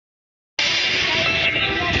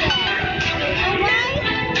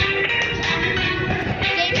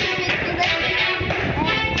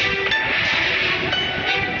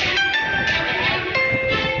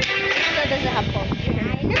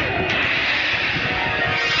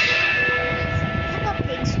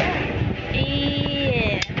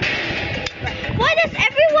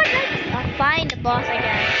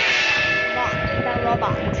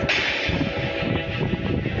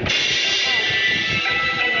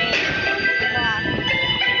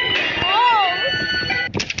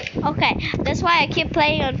That's why I keep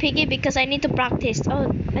playing on Piggy because I need to practice.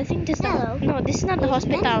 Oh, I think this is Hello. the... No, this is not the There's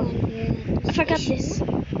hospital. no one here at I forgot station. this.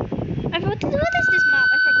 What is this map?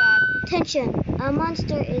 I forgot. Attention, a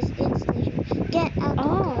monster is in station. Get out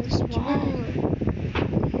Oh, of this the garage now.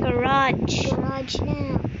 Garage. Garage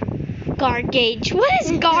now. Gargage. What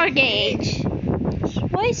is gargage?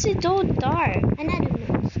 Why is it so dark? And I don't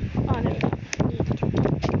know. Oh, there we go. Need to get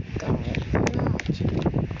garage.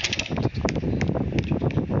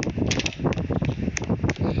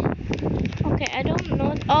 Okay, I don't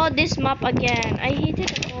know. Oh, this map again. I hate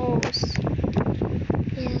it the most.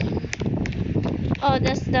 Yeah. Oh,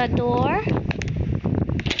 that's the door.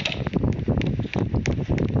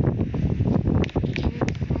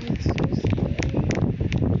 Can't find so scary.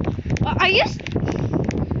 Are you? So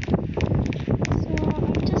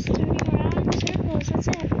I'm just turning around in circles. That's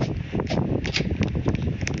it.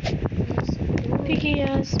 There's a door. Piggy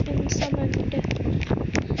has been summoned.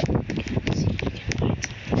 Let's see if we can find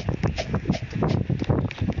something.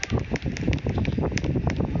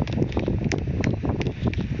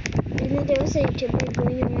 You know, there was a YouTuber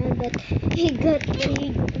going around, but he got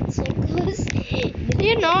in circles.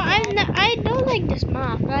 You know, I don't like this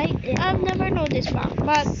map, right? Yeah. I've never known this map,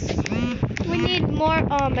 but we need more.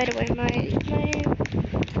 By the way, my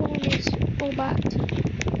phone is full back.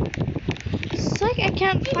 It's like I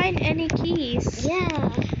can't find any keys. Yeah.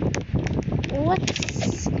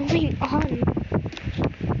 What's going on?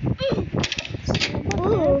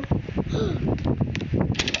 Oh.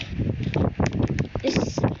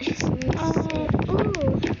 It's Oh.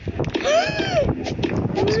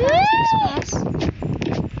 That was fast. That was fast.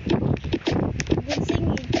 Good thing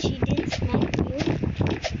she didn't smack you.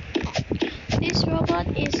 This robot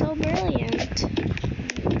is so brilliant.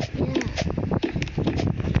 Yeah.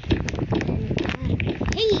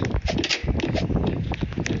 Hey!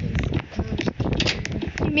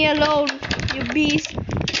 Leave me alone, you beast.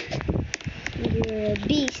 You're a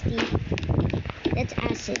beastie. That's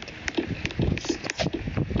acid.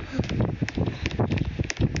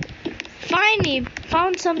 Finally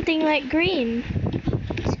found something like green.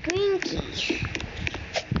 It's green key.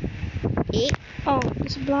 Eh? Oh,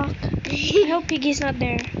 it's blocked. I hope Piggy's not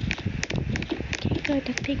there. Okay, good.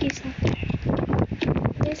 The Piggy's not there.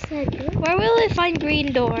 Where's that door? Where will we find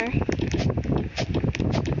green door? I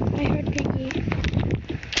heard Piggy.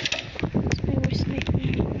 It's my worst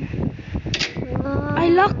nightmare. Wow. I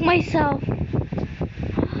locked myself.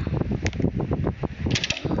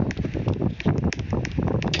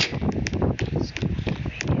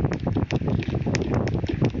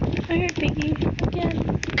 I heard Piggy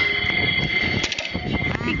again.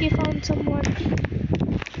 Piggy found someone.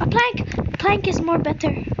 A plank! Plank is more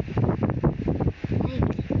better.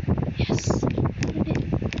 Yes.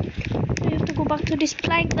 I have to go back to this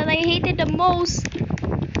plank that I hated the most.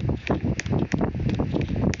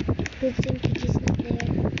 Good thing Piggy's not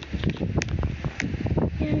there.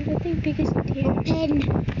 Yeah, I think Piggy's not here.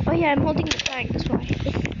 Open. Oh yeah, I'm holding the plank, that's why.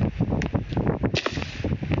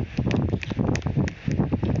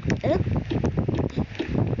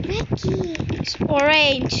 Becky. It's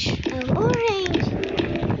orange. Oh, orange.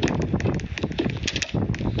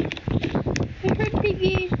 I heard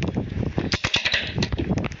Piggy.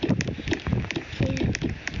 Yeah.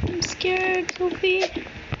 I'm scared, Sophie.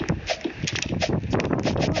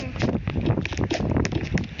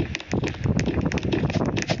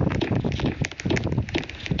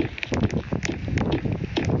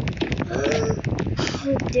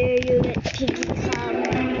 How dare you let Piggy come?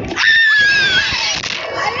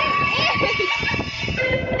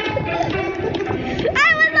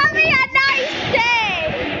 I was having a nice day.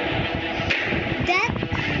 That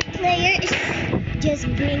player is just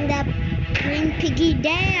bring Piggy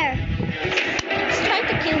there. He's trying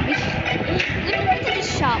to kill me. Let me go to the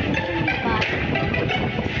shop. What can we buy?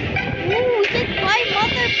 Ooh, we can buy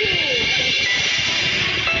mother pig.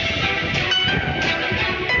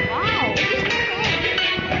 Wow, this is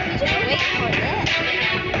nice. Just wait for that.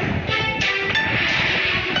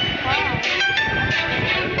 Wow.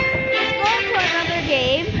 Let's go to another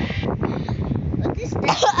game. What is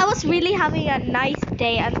that? I was really having a nice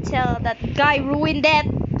day until that guy ruined it.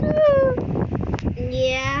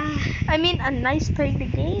 Yeah. I mean, a nice playing the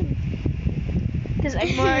game. Because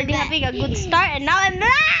I'm already having a good start and now I'm...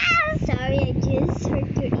 Sorry, I just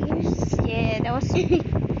hurt your ears. Yeah, that was...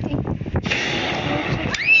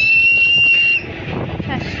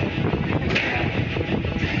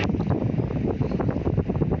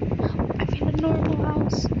 I'm in a normal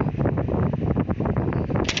house.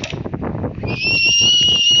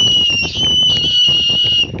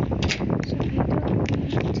 So we don't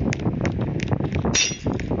need...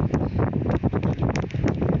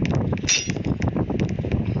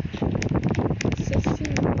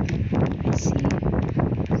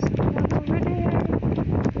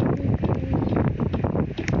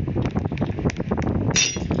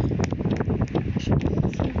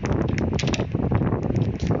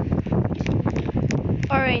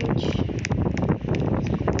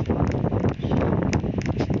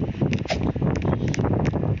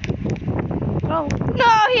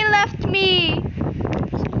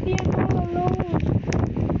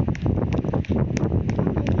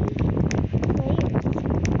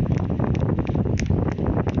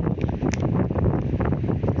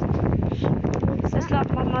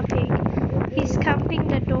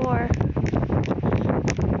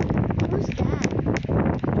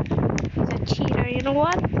 know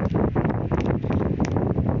what?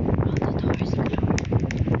 Oh, the door is closed.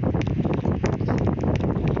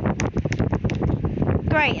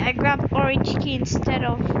 Great, I grabbed orange key instead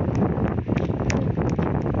of.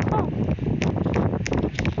 Oh.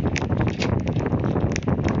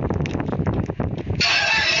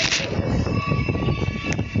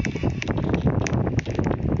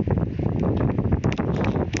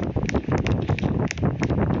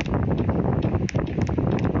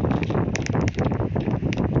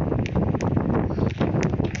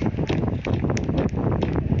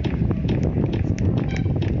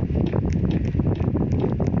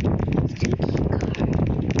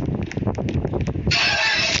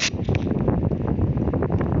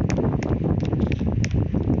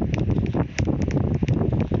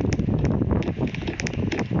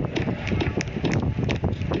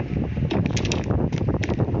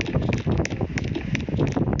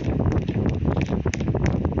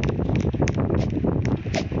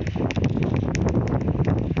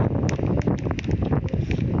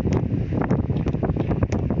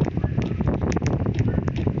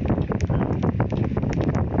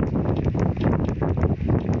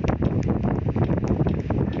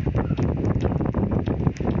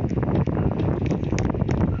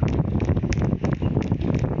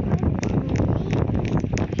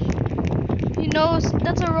 He knows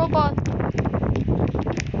that's a robot.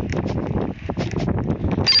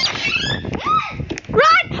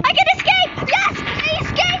 Run! I can escape! Yes! I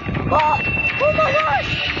escaped! Oh! Oh my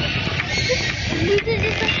gosh! This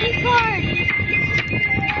is a key card!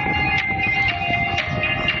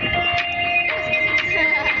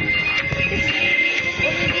 This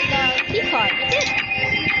only need the key card. That's it!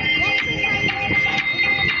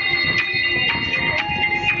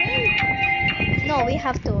 No, we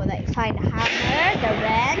have to like find a hammer, the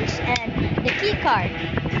wrench, and the key card.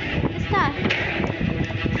 What's that?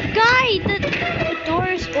 Guy, the door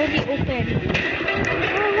is already open.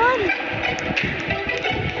 Oh, run!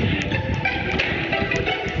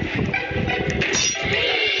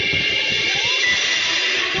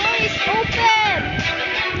 Door is open!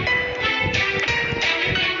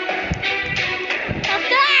 Up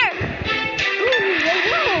there! What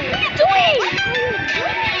are you doing?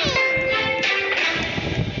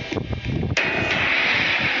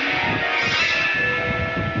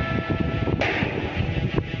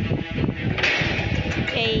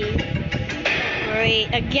 Okay. Great.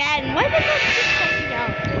 Again. Why did that keep coming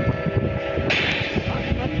out?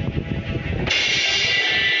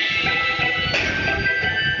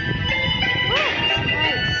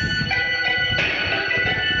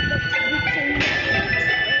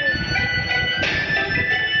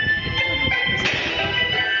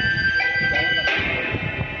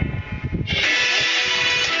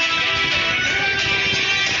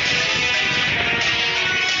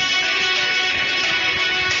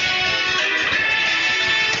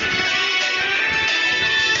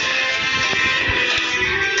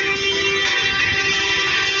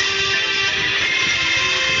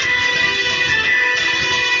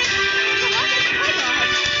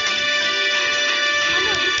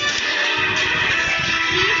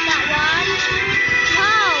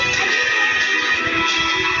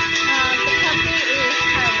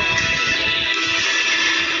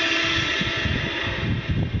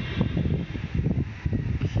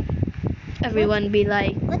 Everyone be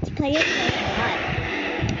like, Let's play it like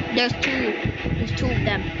that. there's two of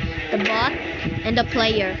them, the bot and the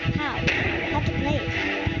player. How? How to play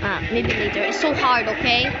it? Maybe later. It's so hard,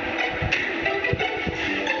 okay?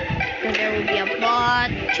 Because there will be a bot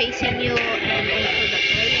chasing you and also the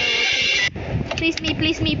player will chase you. Please me,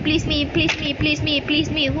 please me, please me, please me, please me, please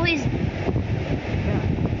me. Who is?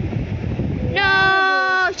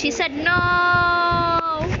 No! She said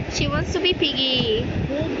no! She wants to be Piggy.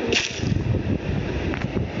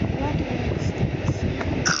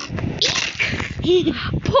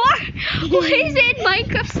 Poor! What is it?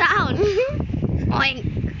 Minecraft sound. Oink.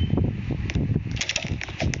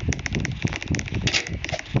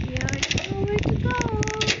 We already know where to go.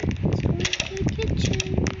 Let's go to the kitchen.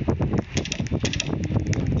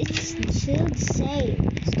 It's still the same.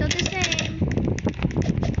 Still the same.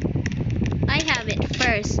 I have it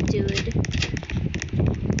first, dude.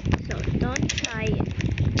 So don't try it.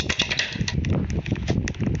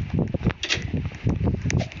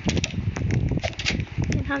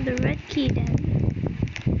 Have the red key then.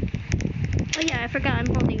 Oh yeah, I forgot I'm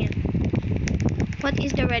holding it. What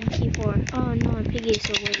is the red key for? Oh no, Piggy is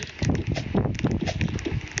awake.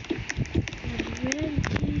 Red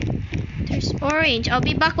key. There's orange. I'll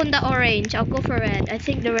be back on the orange. I'll go for red. I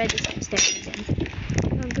think the red is upstairs then.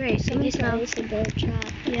 Oh great, Piggy's now. It's a bear trap.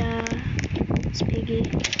 Yeah, it's Piggy.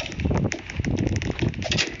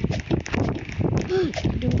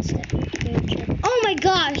 Oh my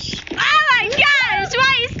gosh! Oh my gosh!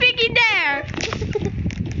 Why is Piggy there?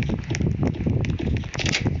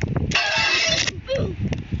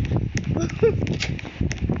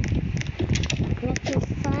 We have to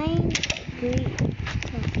find green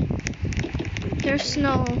There's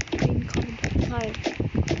no green card. card.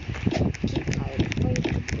 Key card. Where you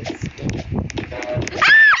put this thing?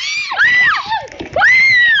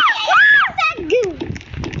 Goo!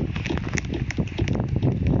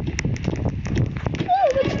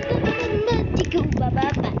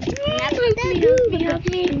 Help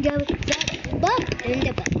me.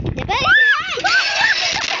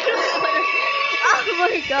 Oh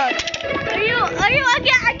my god. Are you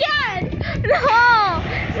again? No.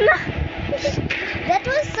 That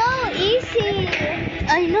was so easy.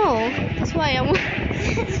 I know. That's why I want.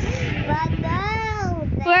 But now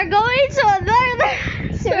We're going to another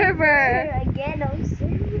server. again.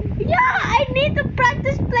 Yeah, I need to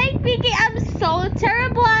practice playing Piggy. I'm so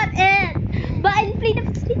terrible at it. But in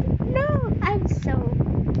Freedom City, no, I'm so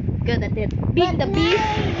good at it. Being the beast.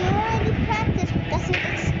 You already practiced because you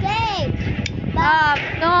escaped.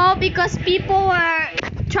 No, because people were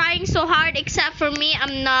trying so hard except for me.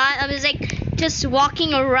 I'm not. I was like just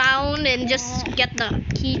walking around and just get the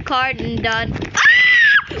key card and done.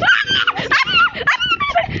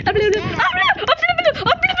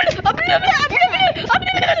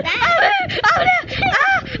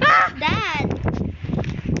 Dad.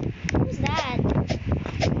 Who's that?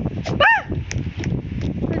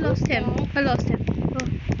 I lost him. I lost him.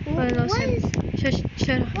 Oh, I lost him. Shush,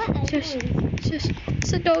 shut up. What are Shush, you? shush.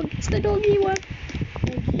 It's the dog. It's the doggy one.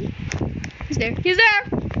 He's there. He's there.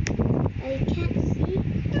 I can't see.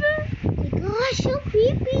 Oh my gosh, so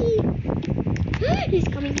creepy. He's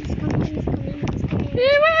coming.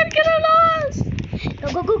 Hey, man, get lost.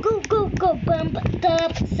 Go. Bump,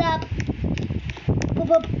 top, zap.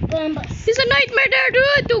 Bump. There's a nightmare there,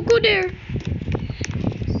 dude. Don't go there.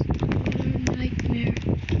 Nightmare.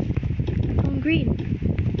 Found green.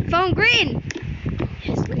 Found green.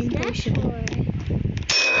 Yes, green potion.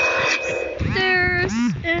 There's,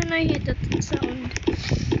 and I hate that sound.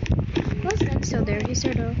 What's that? He's still there. He's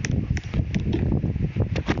there though.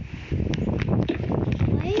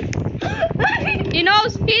 He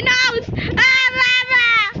knows. He knows.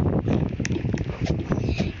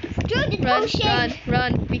 Throw the Run, potion.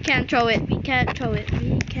 run. We can't throw it.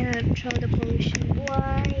 We can't throw the potion.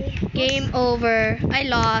 Why? Game over. I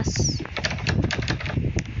lost.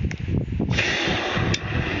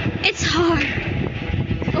 It's hard.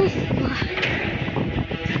 Oh my.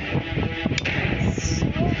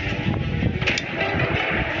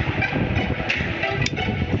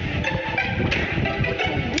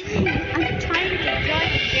 I'm trying to join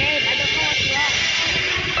the game. I don't know what's wrong.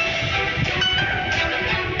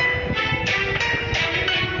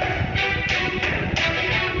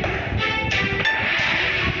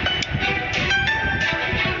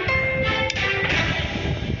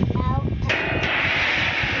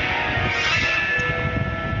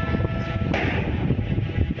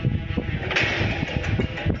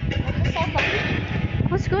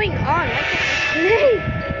 What's going on?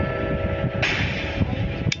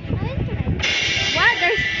 Why can't I play? What?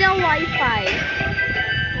 There's still Wi-Fi.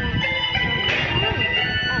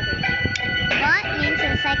 Bot means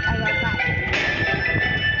it's like a robot.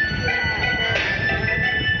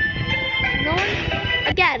 No one.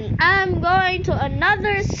 Again, I'm going to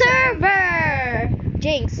another server.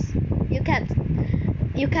 Jinx, you can't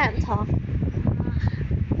talk.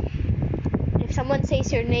 If someone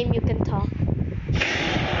says your name, you can talk.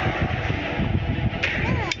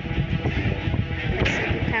 I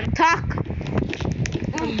said you can't talk.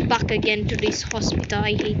 I'm back again to this hospital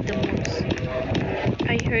I hate the most.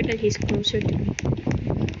 I heard that he's closer to me.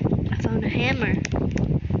 I found a hammer.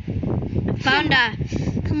 I found a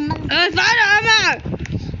hammer!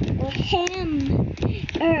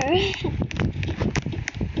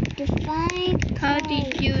 Define. How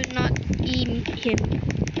did you not eat him?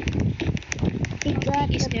 We got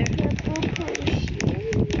Piggy's the there. purple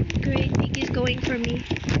potion. Great, Piggy's going for me.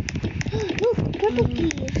 Look, purple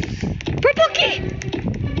key. Purple key!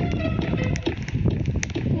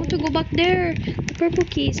 I want to go back there. The purple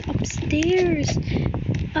key is upstairs.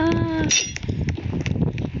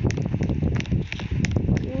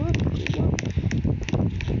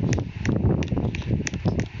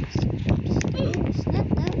 It's not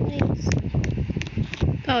that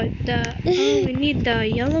way. We need the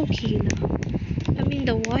yellow key now. I mean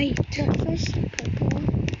the white. The first purple.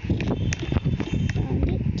 Found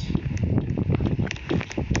it.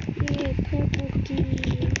 Yeah, purple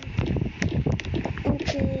key.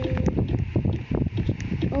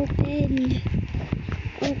 Open.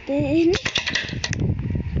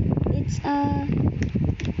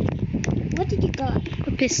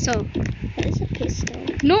 A pistol. What is a pistol?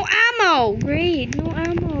 No ammo! Great, no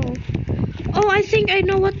ammo. Oh, I think I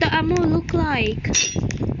know what the ammo look like.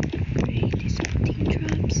 Great, these hunting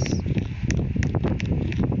traps.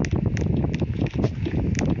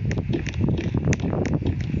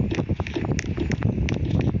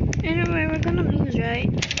 Anyway, we're gonna lose, right?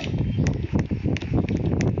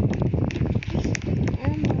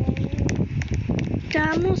 The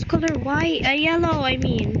ammo's color white, yellow, I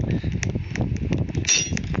mean.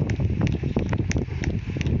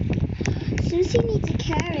 Susie needs a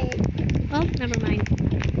carrot. Oh, never mind.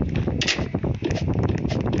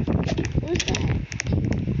 Who's that?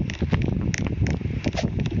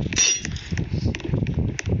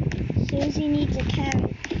 Susie needs a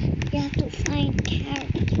carrot. You have to find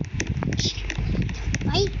carrot.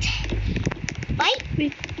 Fight. Fight.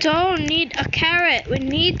 We don't need a carrot. We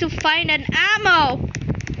need to find an ammo.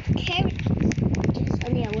 Carrot. Just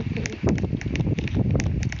only a weapon.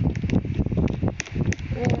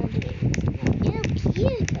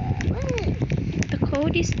 The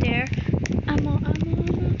code is there. Ammo, ammo,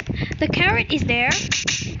 ammo. The carrot is there.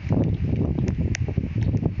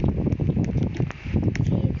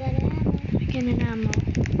 Again, an ammo.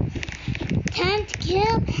 Time to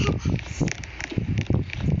kill Peppas.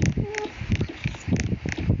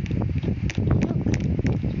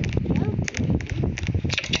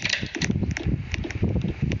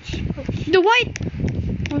 The white.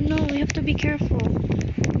 Oh no, we have to be careful.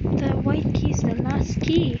 The white key is the last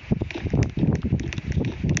key.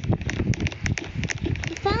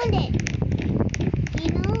 You found it. You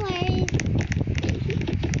know where it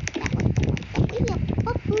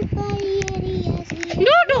is?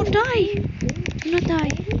 No, don't die. Do not die.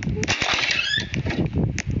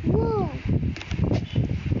 Whoa.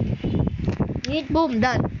 Boom,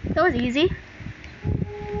 done. That was easy.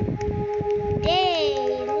 They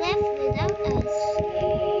left without us.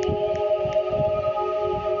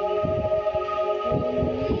 We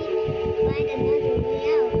need to find another way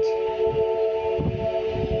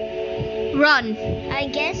out. Run. I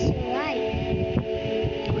guess you're right.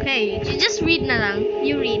 Okay, you just read na lang.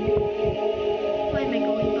 You read. Why am I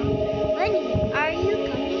going wrong? Bunny, are you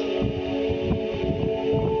coming?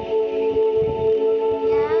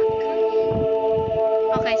 Yeah,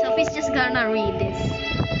 coming. Okay, Sophie's just gonna read this.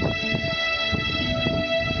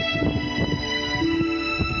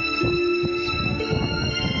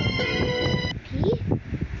 P?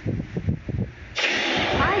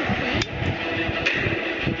 Hi,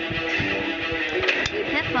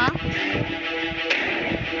 Peppa.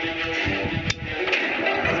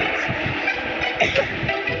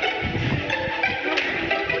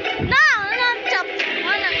 No, not jump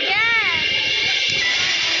one again.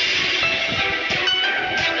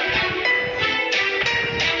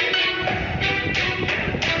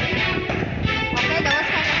 Okay, that was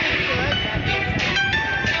kind of good.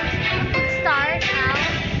 Let's start now.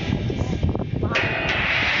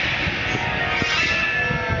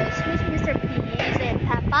 Who's Mr. P? Is it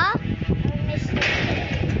Peppa? Mr.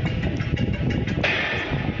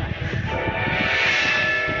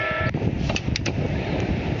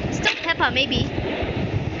 Still Peppa, maybe.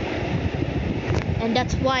 And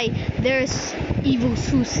that's why there's evil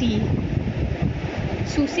Susie.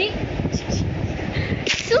 Susie?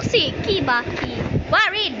 Susie, Kibaki.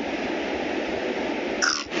 Warin.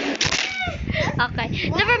 Okay,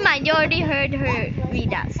 never mind. You already heard her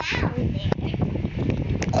read out. Sound there.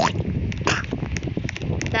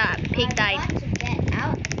 The pig I died. want to get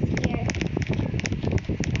out of here.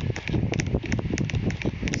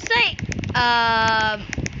 Say,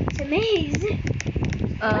 It's a maze.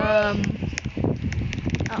 oh.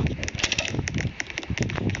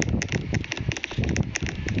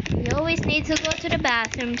 You always need to go to the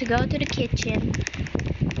bathroom to go to the kitchen.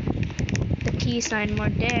 The keys aren't more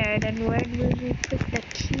there. Then where will we put the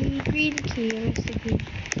key? Green key. Where's the green?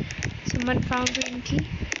 Someone found green key?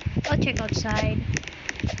 I'll check outside.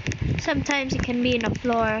 Sometimes it can be in the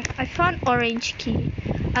floor. I found orange key.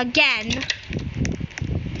 Again.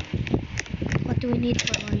 What do we need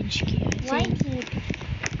for orange key? I White think. key.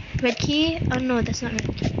 Red key? Oh no, that's not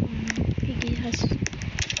red key. Oh no, Piggy has.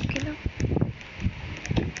 Okay, no.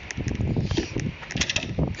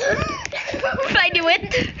 I knew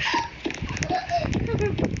it.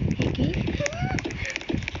 Piggy.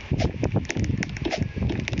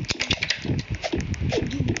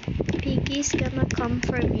 Piggy's gonna come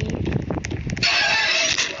for me.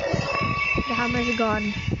 The hammer's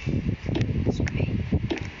gone. That's great.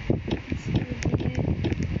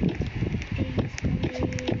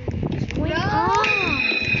 He's going up.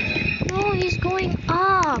 No, he's going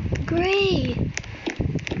up. Great.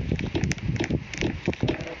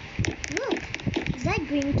 Look, is that that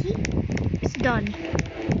green key? It's done.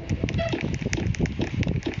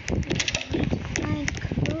 Find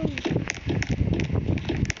code.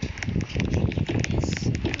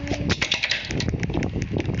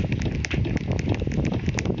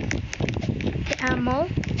 The ammo.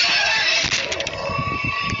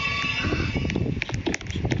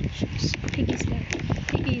 Piggy's there.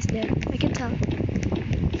 Piggy's there. I can tell.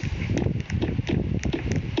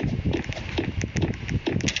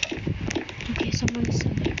 Okay, someone is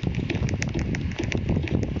there.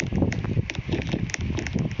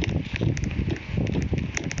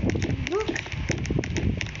 Look.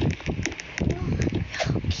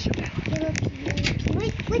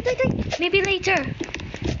 Wait. Maybe later.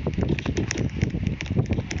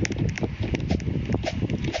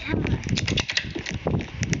 Hammer.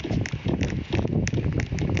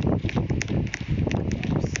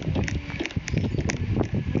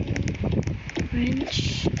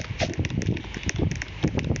 Wrench.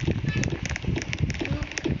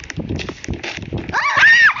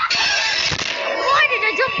 Why did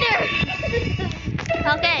I jump there?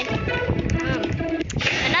 Okay.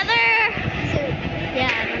 Another.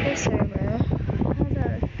 Yeah, another server.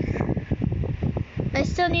 I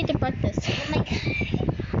still need to practice. Oh my god.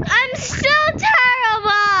 I'm still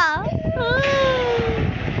terrible.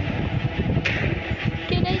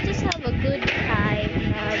 Can I just have a good time?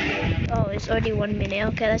 Oh, it's already 1 minute.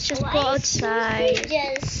 Okay, let's just go outside.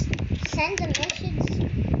 Just send a message.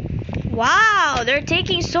 Wow, they're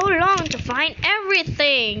taking so long to find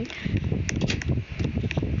everything.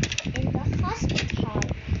 In the hospital.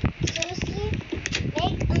 Susie,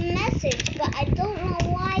 make a message, but I don't know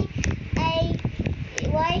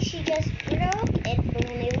why she just wrote it, but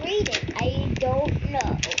when I read it, I don't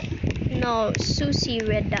know. No, Susie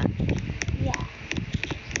read that. Yeah.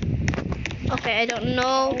 Okay, I don't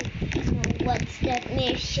know. What's that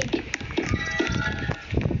mission?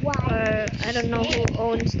 Why? Or I don't know who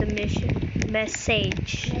owns the message.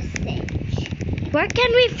 Message. Where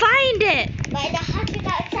can we find it? By the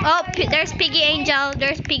hospital outside. Oh, there's Piggy Angel.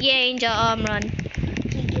 There's Piggy Angel. Run.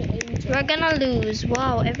 Piggy Angel. We're gonna lose.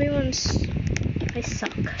 Wow, everyone's. I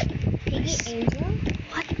suck. Piggy Angel?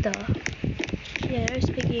 What the? Yeah, there's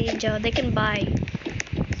Piggy Angel. They can buy.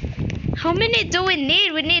 How many do we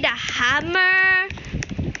need? We need a hammer.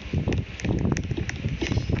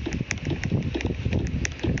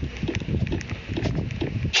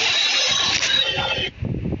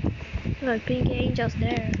 Look, Piggy Angel's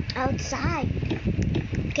there. Outside.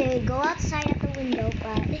 Okay, go outside at the window,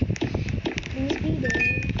 but please be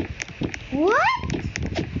there. What?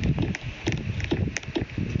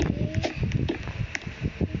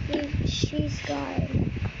 Okay, she's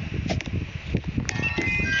gone.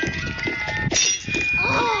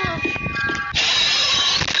 Oh!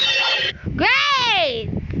 Great!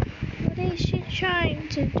 What is she trying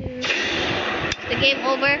to do? Is the game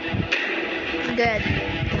over? Good.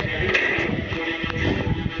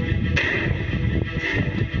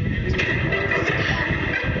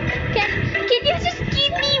 Can you just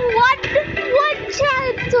give me one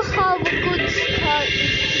chance to have a good start?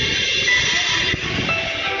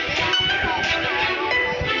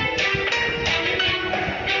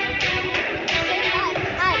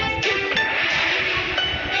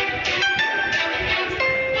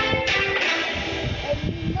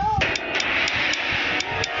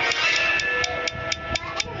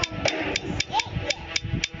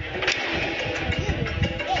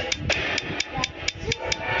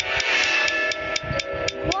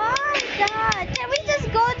 Why that? Can we just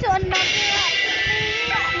go to another map?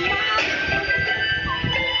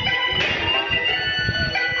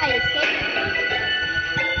 I escaped.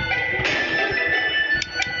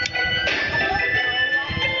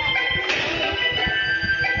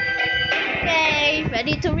 Okay,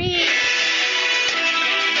 ready to read.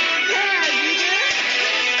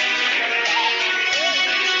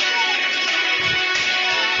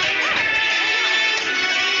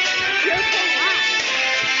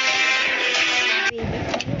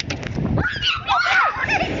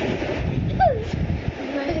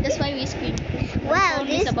 That's why we scream. Well, phone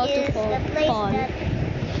this is about to is fall. the place Fall. that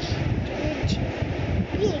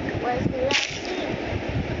Pig was the last seen.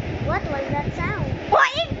 What was that sound?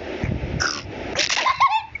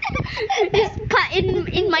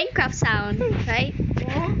 in Minecraft sound, right?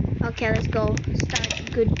 Yeah. Okay, let's go. Start a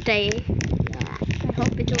good day. Yeah. I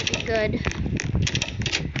hope it will be good.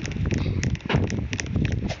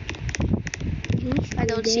 I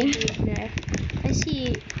don't see green there. I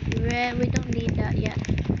see red. We don't need that yet.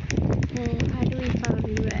 How do we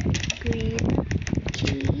find red? Green.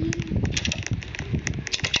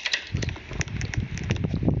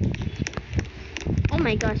 Oh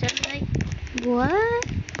my gosh, I'm like What?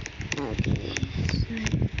 Okay.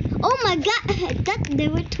 Oh my god, I thought they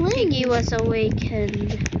were twins. Piggy was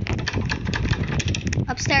awakened.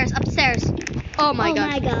 Upstairs, upstairs. Oh my Oh god.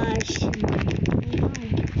 my gosh.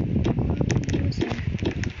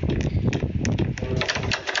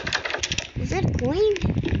 Is that going?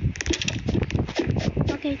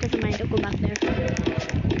 Okay, doesn't mind. I'll go back there.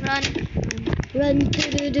 Run. Run.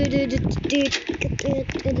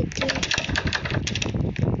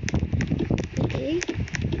 Okay.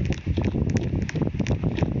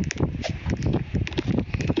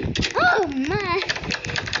 Oh my.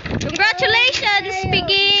 Congratulations,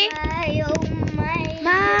 Piggy. My, oh my.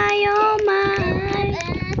 My, oh my.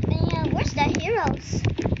 Where's the heroes?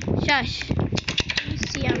 Shush. You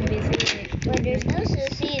see, I'm busy. Well, there's no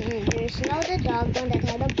Susie and there's no the dog one that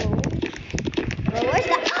had a bone. Well, where's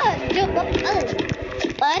the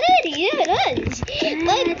what did you do?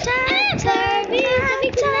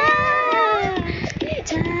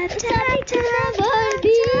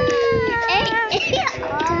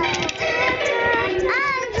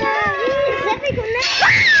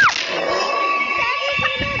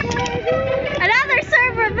 Another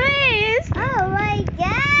server, please. Oh my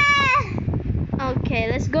god!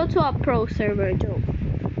 Okay, let's go to a pro server, Joe.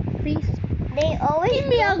 Please. They always Give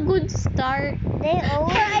me a good start. They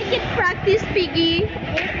always. I can practice, Piggy.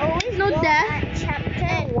 They always No go death. at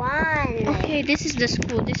chapter 1. Okay, this is the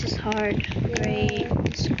school. This is hard. Great.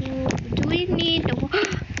 The school. Do we need the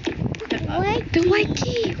the white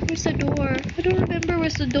key? Where's the door? I don't remember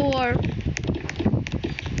where's the door.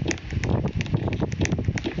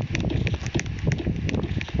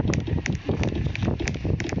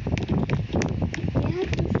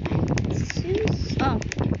 Oh,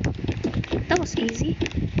 that was easy.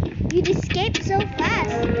 You'd escape so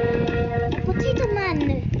fast. Potato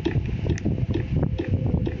man.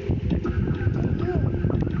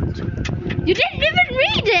 You didn't even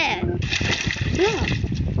read it. Yeah.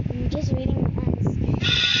 I'm just reading once.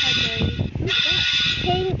 Okay.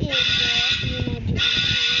 Pain in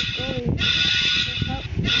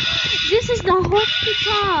This is the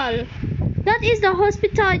hospital. That is the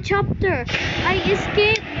hospital chapter. I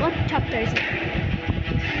escaped. What chapter is it?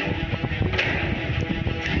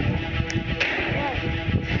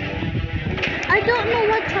 I don't know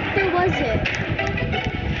what chapter was it.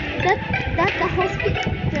 That the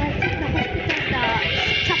hospital. I think the hospital is the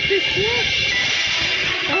chapter 6.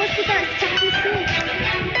 The hospital is chapter 6.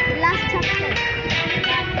 The last chapter.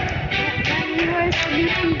 When we were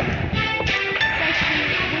sleeping. It's like we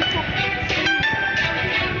woke up sleep.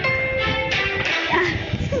 Yeah.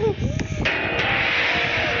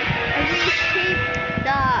 And we escaped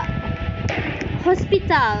the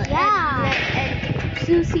hospital. Yeah. And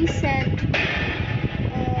Susie said.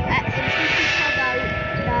 And Susie saw the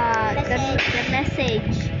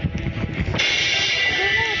message.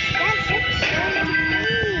 That's such a story to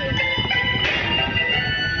me.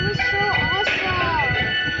 It was so awesome.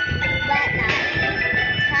 But not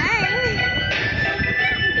time.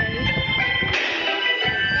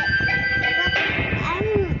 But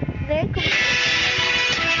I'm very confused.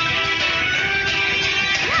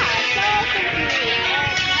 Yeah, so confused.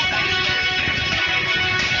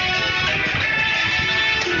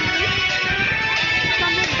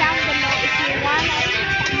 Comment down below if you want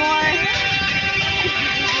more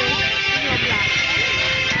video blog.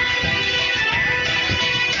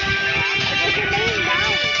 There's a laying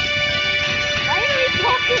down. Why are we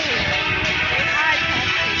talking? We are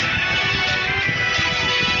talking.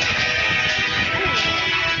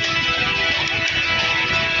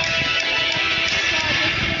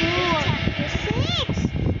 Chapter 6.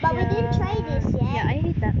 But we didn't try this yet. Yeah, I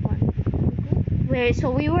hate that one.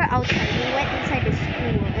 So we were outside. We went inside the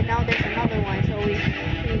school, and now there's another one. So we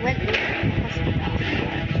went to the hospital.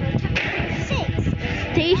 So chapter 6 is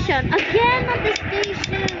Station again at the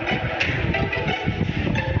station.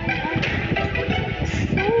 It's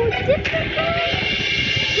so difficult.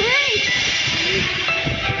 Great.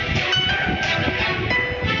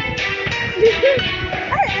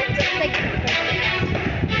 I'm just like. Let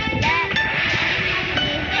me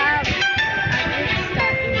have a good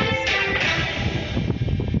start in this one.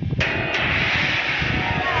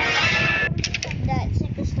 the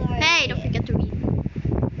second story. Hey, don't forget to read.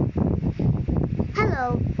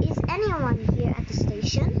 Hello, is anyone here at the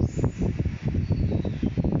station?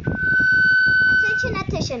 Attention,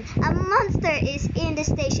 attention. A monster is in the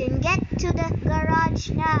station. Get to the garage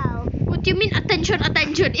now. What do you mean attention,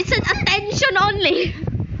 attention? It said attention only.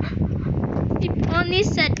 It only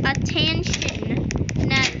said attention.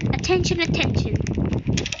 Not attention, attention.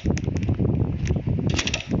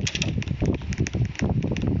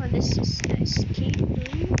 Oh, this is the escape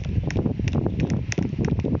room.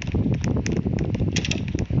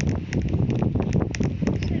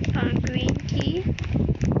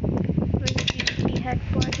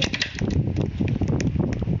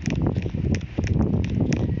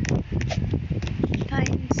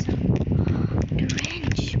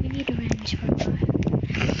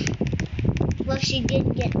 she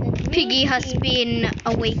did get the green Piggy has key. been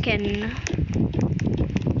awakened.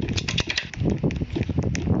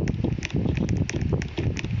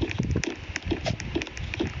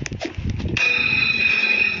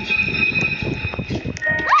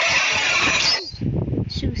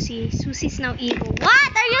 Susie's now evil.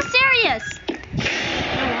 What? Are you serious? You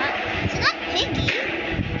know what? It's not Piggy.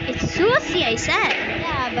 It's Susie, I said.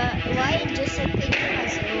 Yeah, but why just a Piggy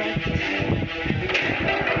has awakened?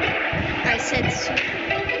 I said Susie.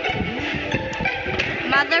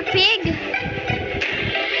 Mother Pig? Or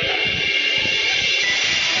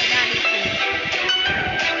Daddy Pig?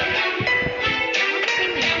 I want to say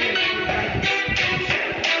my Mother Pig.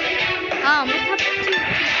 What happened to the teacher?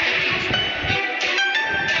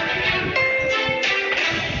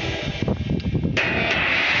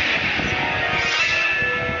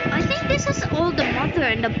 I think this is all the mother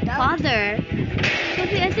and the father.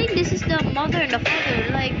 Sophie, I think this is the mother and the father.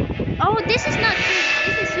 Like, oh, this is not Susie.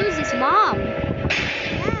 This is Susie's mom.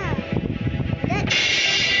 Yeah. That's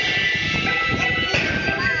Piggy's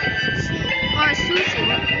mom, and she. Or Susie,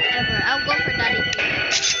 whatever. I'll go for Daddy Pig.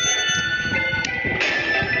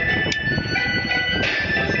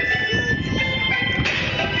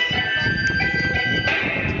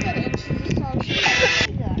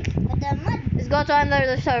 Let's go to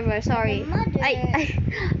another server. Sorry. I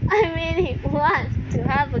really want to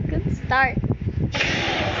have a good start.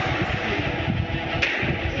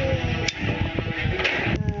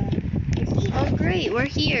 Oh great, we're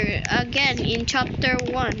here again in chapter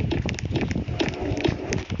 1.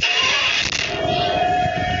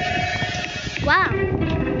 Wow.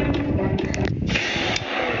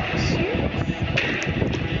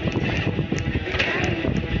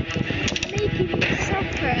 Making me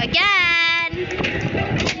suffer again.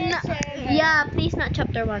 No, yeah, please not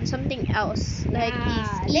chapter 1. Something else. Like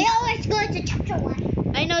easy. They always go to chapter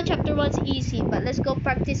 1. I know chapter 1's easy, but let's go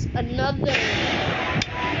practice another.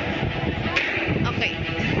 Okay.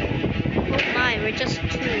 Oh my, we're just 2.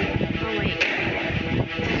 Oh wait.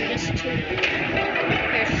 We're just 2.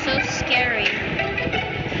 They're so scary.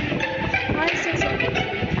 Why is it so easy?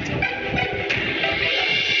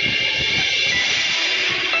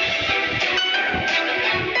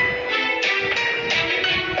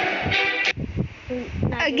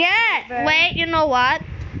 Again! Wait, you know what?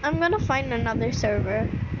 I'm gonna find another server.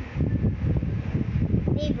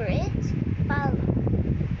 Favorite? Follow.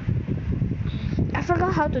 I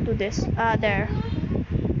forgot how to do this. There.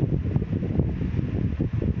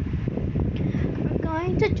 We're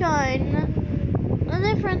going to join a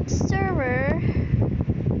different server.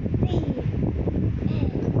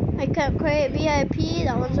 I can't create VIP.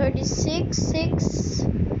 That one's already 6.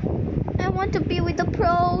 I want to be with the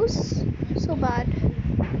pros. So bad.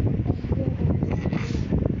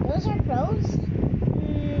 Those are pros?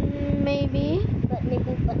 Maybe. But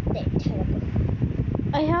they're terrible.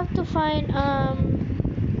 I have to find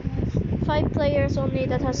 5 players only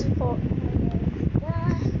that has 4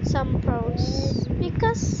 some pros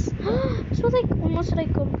because so like almost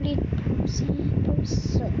like complete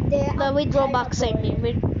pros. But with Robux, I mean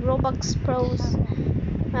with Robux pros.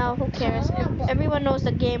 Well, who cares? Everyone knows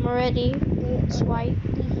the game already. That's why.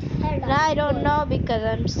 And I don't know because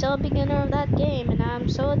I'm still a beginner of that game and I'm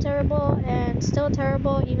so terrible and still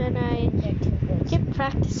terrible even I keep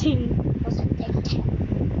practicing.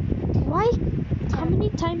 Why? How many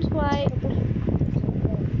times will I?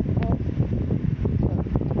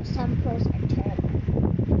 Some pros are terrible.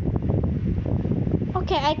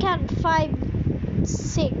 Okay, I count 5,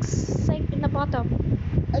 6, like in the bottom.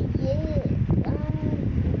 Yeah.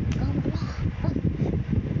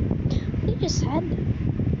 You just said.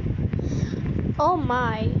 Oh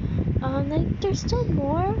my. Like there's still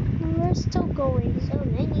more. We're still going. So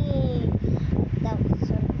many. That was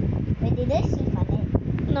so. Wait, did I see Funny?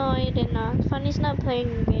 No, I did not. Funny's not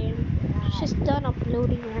playing the game. She's done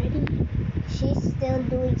uploading already. She's still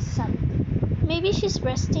doing something. Maybe she's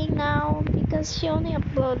resting now because she only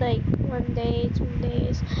upload like 1 day, 2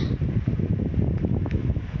 days.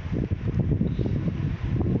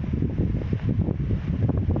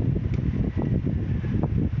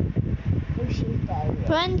 Oh, she's dying.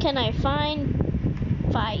 When can I find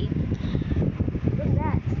 5? What's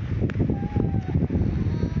that?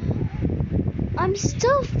 I'm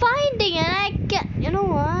still finding and I get. You know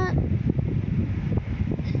what?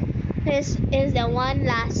 This is the one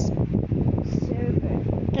last server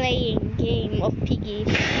playing game of Piggy.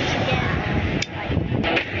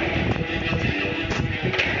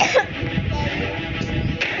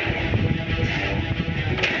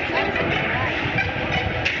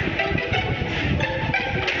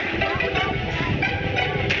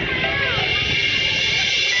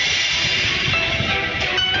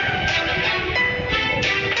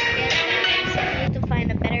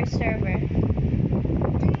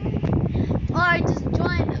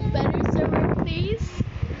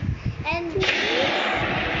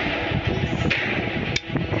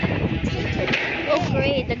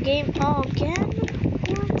 game again?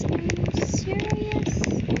 What? Are you serious?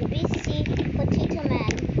 And we see Potato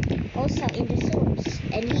Man also in the sewers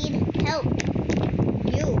and need help.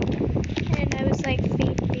 You And I was like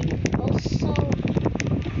fainting. also.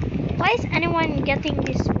 Why is anyone getting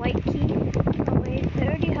this white key? Oh wait, I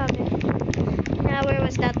already have it. Now where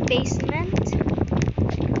was that basement? Is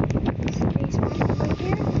the basement over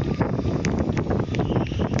here?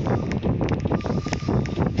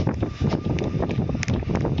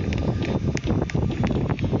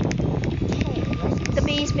 The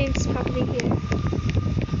basement's probably here.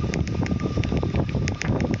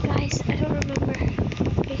 Guys, I don't remember.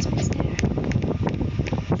 The basement's there.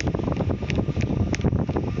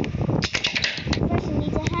 First, we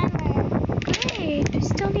need a hammer. Great, we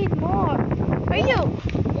still need more. Are you?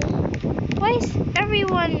 Why is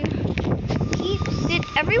everyone... Did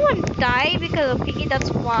everyone die because of Piggy? That's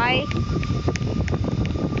why.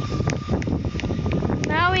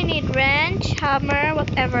 Now we need wrench, hammer,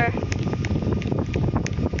 whatever.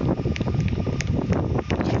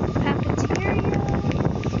 Cafeteria.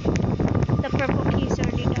 The purple key's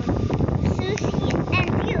already done. Susie and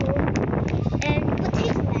you and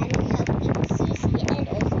Potato Man will help eat Susie and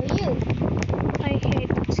also you. I hate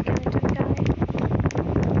that skeleton guy.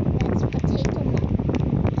 That's Potato Man.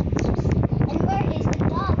 That's Susie. And where is the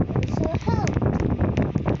dog? Also help.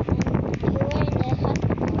 And you were in the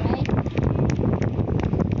hospital, right?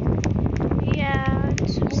 Yeah, and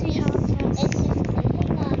Susie helped And us. Susie said,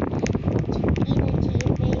 hang on,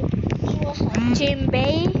 GMB, we will help.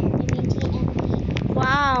 Jimbei? GMB.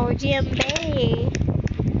 Wow, Jimbei.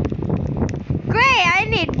 Great, I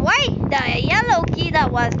need white, the yellow key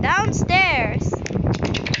that was downstairs.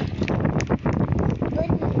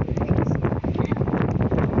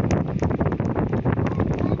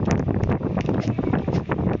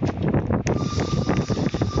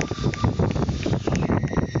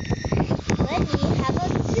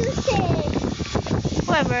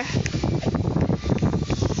 Whoever.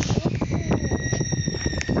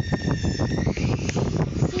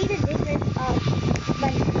 See the difference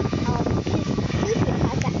when Susie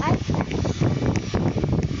has an ice pack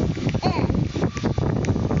and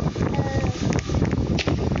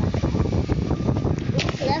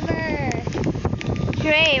you're clever.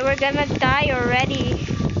 Great, we're gonna die already.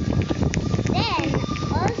 Then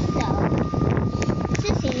also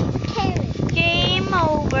Susie needs carrot. Game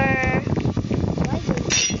over. Why do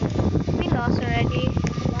you? We lost already.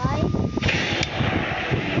 Why?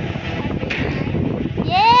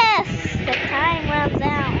 Yes! The time runs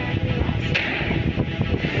out.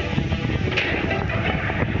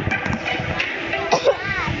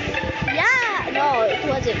 Yeah! No, it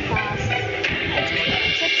wasn't fast. I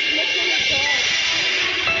just literally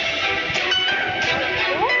cared.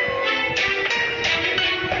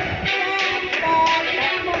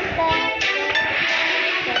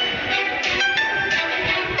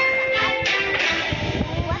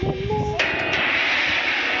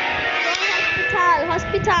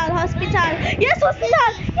 Hospital, hospital. Yes, hospital.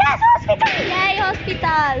 Yes, hospital. Yay,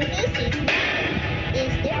 hospital.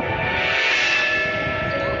 Is there?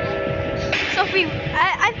 Sophie,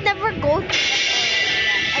 I've never go through that.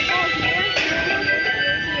 I go here.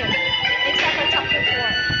 Except for chapter 4.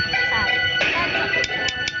 Sad. Sad chapter 4.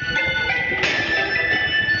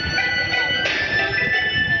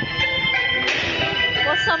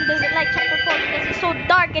 Well, some doesn't like chapter 4 because it's so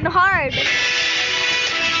dark and hard.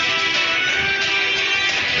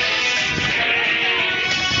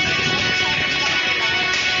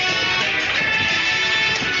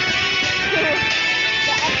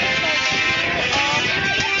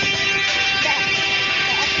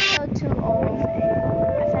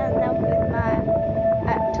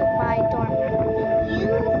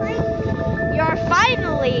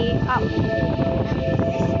 Finally up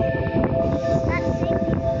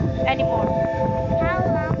anymore. How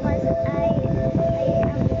long was I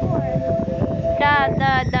before?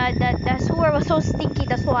 The sewer was so stinky,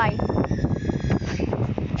 that's why.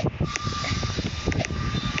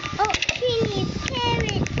 Oh, he needs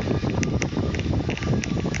carrot.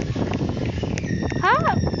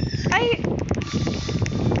 Huh?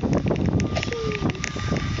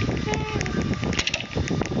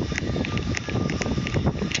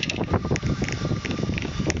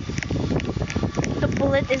 The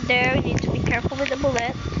bullet is there. We need to be careful with the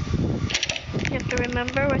bullet. You have to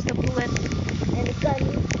remember where's the bullet And a gun.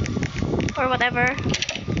 or whatever.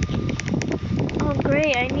 Oh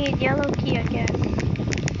great, I need yellow key again.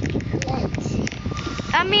 Let's.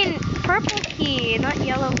 I mean purple key, not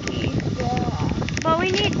yellow key. Yeah. But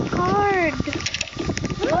we need card.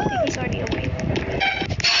 Oh, Piggy's already awake.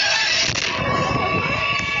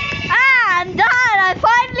 Ah, I'm done. I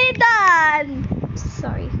finally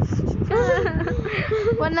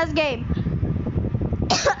last game.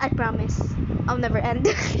 I promise. I'll never end.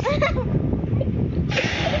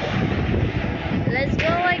 Let's go,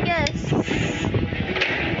 I guess.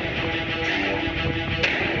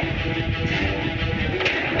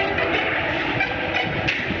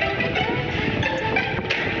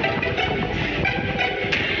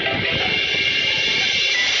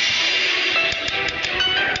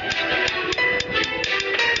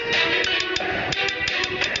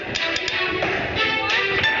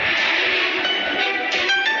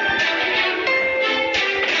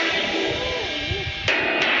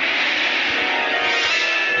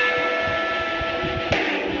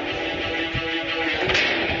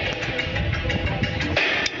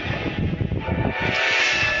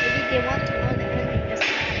 Maybe they want to know the ending this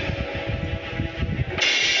time.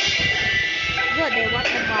 Good, they want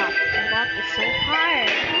the bot. The bot is so hard.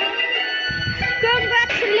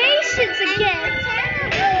 Congratulations again.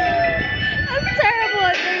 I'm terrible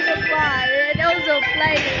if there's a bot. And also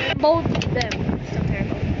playing both of them. So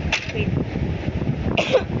terrible. Wait.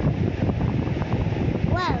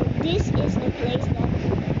 Well, this is the place that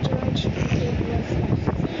George Kid was last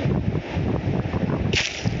seen.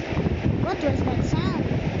 What was that sound?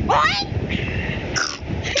 What?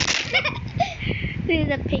 This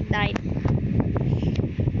is a pig night.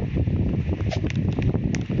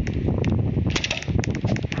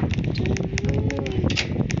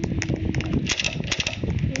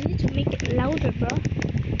 You need to make it louder, bro.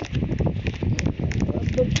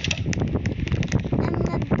 I'm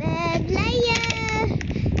a bad liar.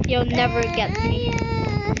 You'll never get me.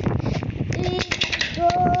 It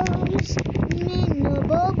goes in the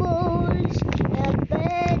bubbles. A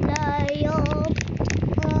bad liar.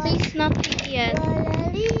 Please not Piggy yet.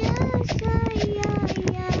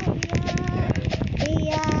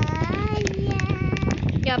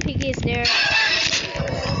 Yeah, Piggy is there.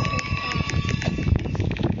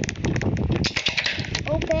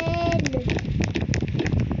 Open.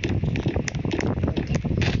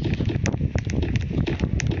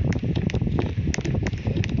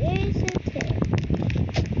 There's a tail.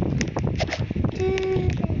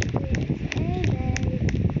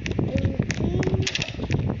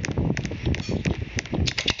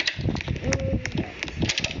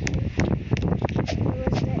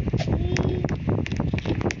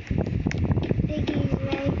 Piggy's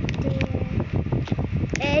right there.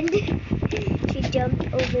 And she jumped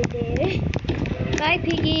over there. Bye,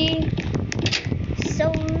 Piggy. So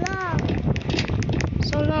long.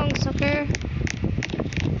 So long, sucker.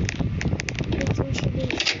 I think she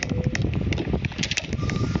didn't see me.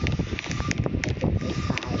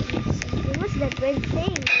 What's that red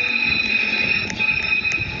thing?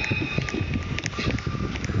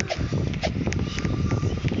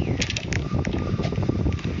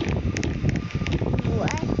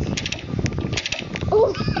 What?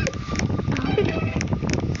 Oh!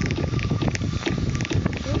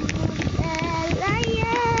 Bad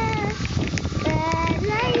liar, bad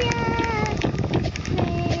liar.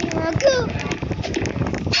 Go.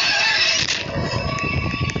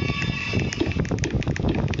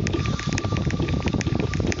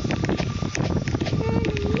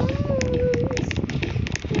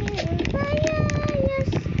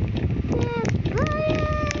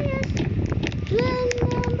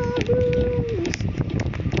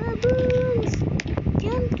 Baboons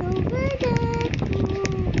jumped over that pool.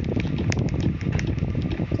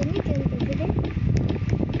 Can you jump over there?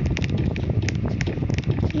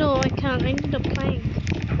 No, I can't. I need a plank.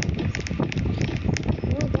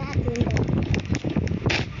 No, that window.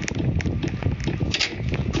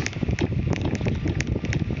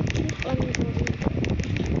 Keep on going.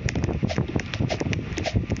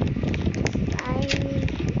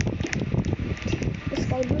 The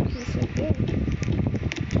sky blue piece right there.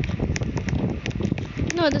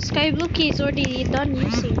 No, the sky blue key is already done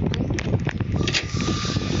using. But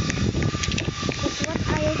what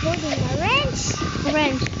are you holding? A wrench? A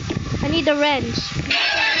wrench. I need a wrench.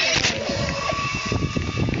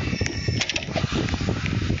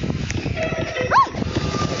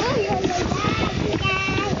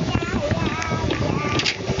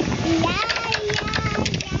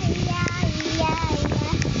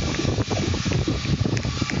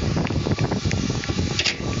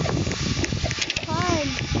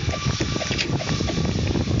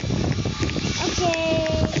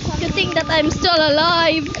 You think that I'm still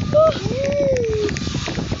alive?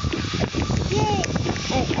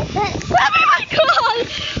 Oh my god!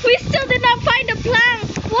 We still did not find a plank!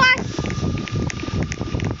 What?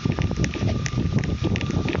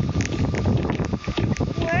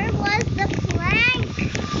 Where was the plank?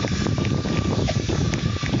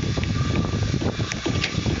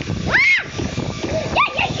 Ah! Yeah,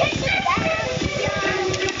 yeah, yeah,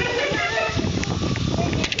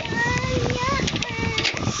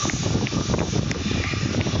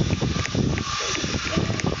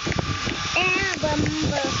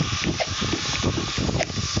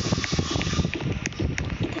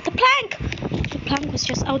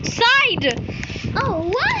 Oh,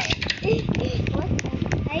 what? What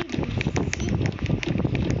an hide and seek.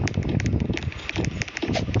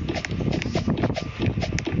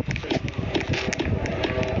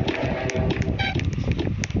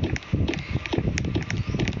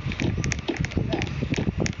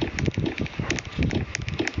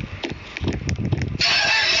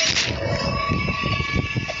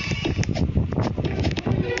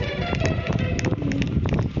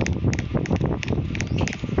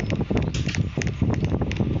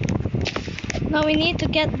 Now we need to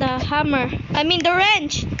get the hammer. I mean the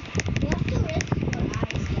wrench. You have to rest your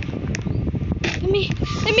eyes.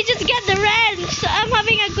 Let me just get the wrench. I'm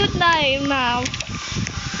having a good time now.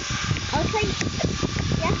 Also, you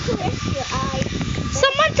have to rest your eyes.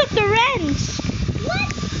 Someone took the wrench.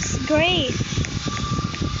 What? It's great.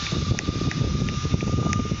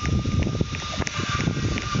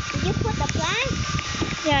 Did you put the plank?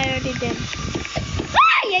 Yeah, I already did.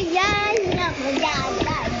 Ay, ay, ay, no, da,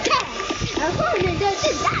 da, da. Oh, da, da, da,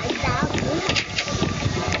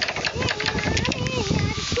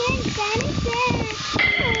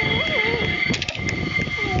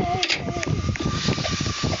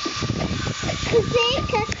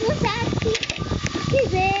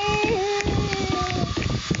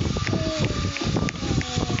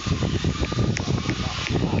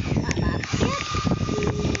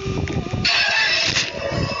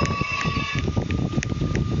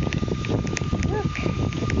 Look,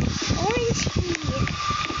 orange here.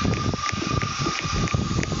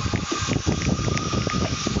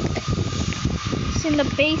 It's in the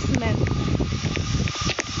basement.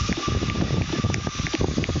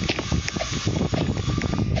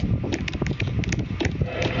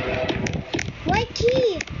 White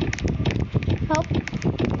key. Help.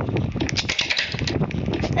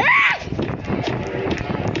 Ah!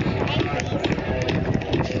 I freeze.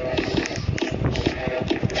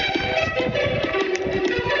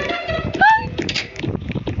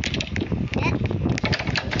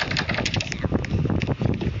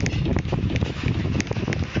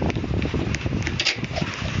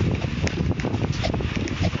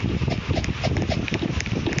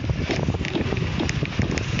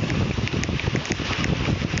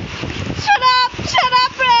 Shut up! Shut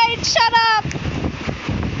up, Rain! Shut up!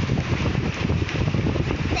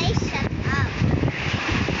 Say shut up.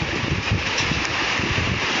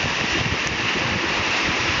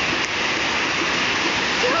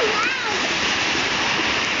 Too loud.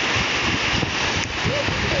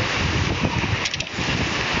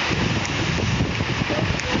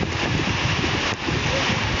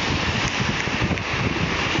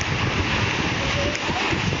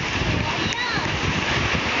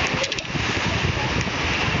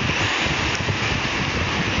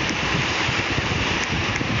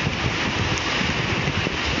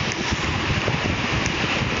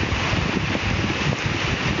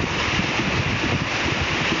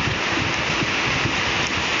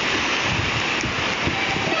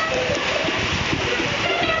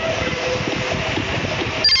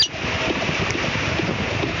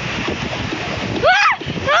 Ah!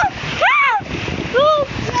 Help! Help! Oh!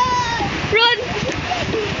 Run!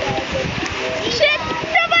 Shit!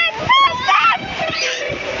 Stop! Stop!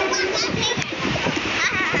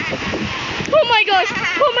 Oh my gosh!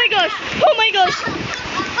 Oh my gosh! Oh my gosh! Oh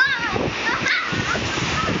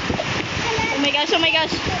my gosh! Oh my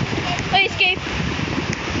gosh! I escaped!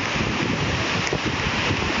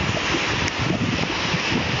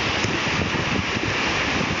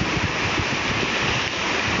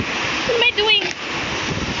 What am I doing?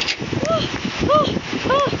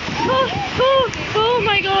 Oh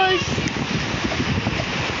my gosh!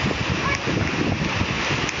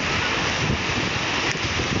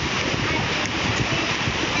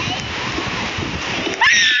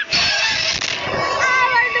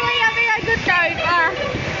 We're doing having a good time.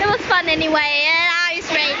 It was fun anyway, and now it's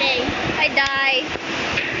raining. I die.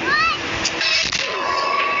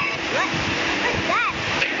 What's that?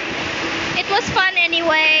 It was fun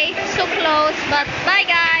anyway. So close, but bye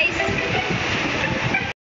guys.